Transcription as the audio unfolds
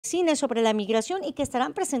cine sobre la migración y que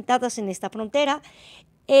estarán presentadas en esta frontera.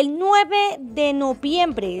 El 9 de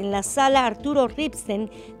noviembre en la sala Arturo Ripstein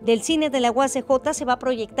del cine de la UACJ se va a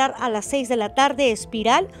proyectar a las 6 de la tarde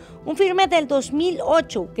Espiral, un filme del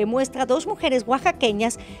 2008 que muestra a dos mujeres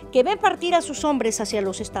oaxaqueñas que ven partir a sus hombres hacia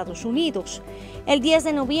los Estados Unidos. El 10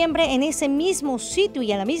 de noviembre en ese mismo sitio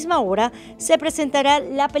y a la misma hora se presentará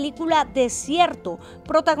la película Desierto,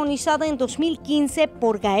 protagonizada en 2015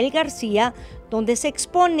 por Gael García, donde se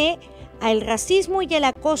expone al racismo y el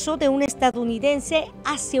acoso de un estadounidense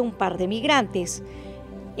hacia un par de migrantes.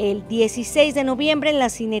 El 16 de noviembre en la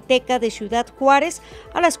Cineteca de Ciudad Juárez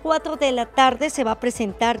a las 4 de la tarde se va a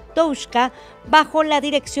presentar Touchka bajo la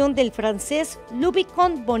dirección del francés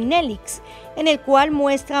Lubicon Bonelix, en el cual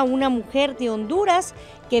muestra a una mujer de Honduras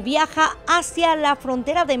que viaja hacia la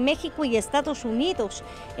frontera de México y Estados Unidos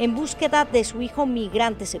en búsqueda de su hijo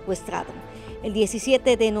migrante secuestrado. El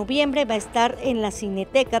 17 de noviembre va a estar en la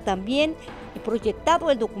Cineteca también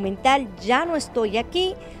proyectado el documental Ya no estoy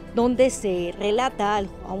aquí, donde se relata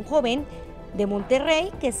a un joven de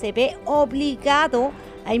Monterrey que se ve obligado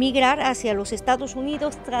a emigrar hacia los Estados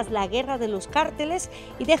Unidos tras la guerra de los cárteles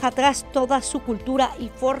y deja atrás toda su cultura y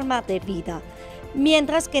forma de vida.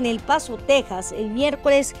 Mientras que en El Paso, Texas, el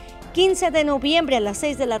miércoles 15 de noviembre a las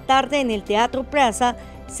 6 de la tarde en el Teatro Plaza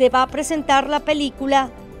se va a presentar la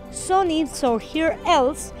película Son It's or Here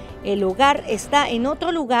Else, El hogar está en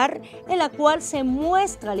otro lugar, en la cual se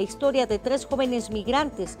muestra la historia de tres jóvenes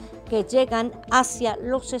migrantes que llegan hacia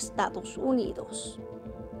los Estados Unidos.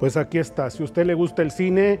 Pues aquí está, si a usted le gusta el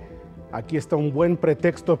cine, aquí está un buen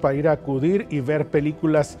pretexto para ir a acudir y ver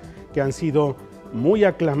películas que han sido muy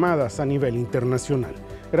aclamadas a nivel internacional.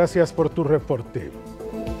 Gracias por tu reporte.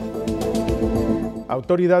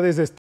 Autoridades de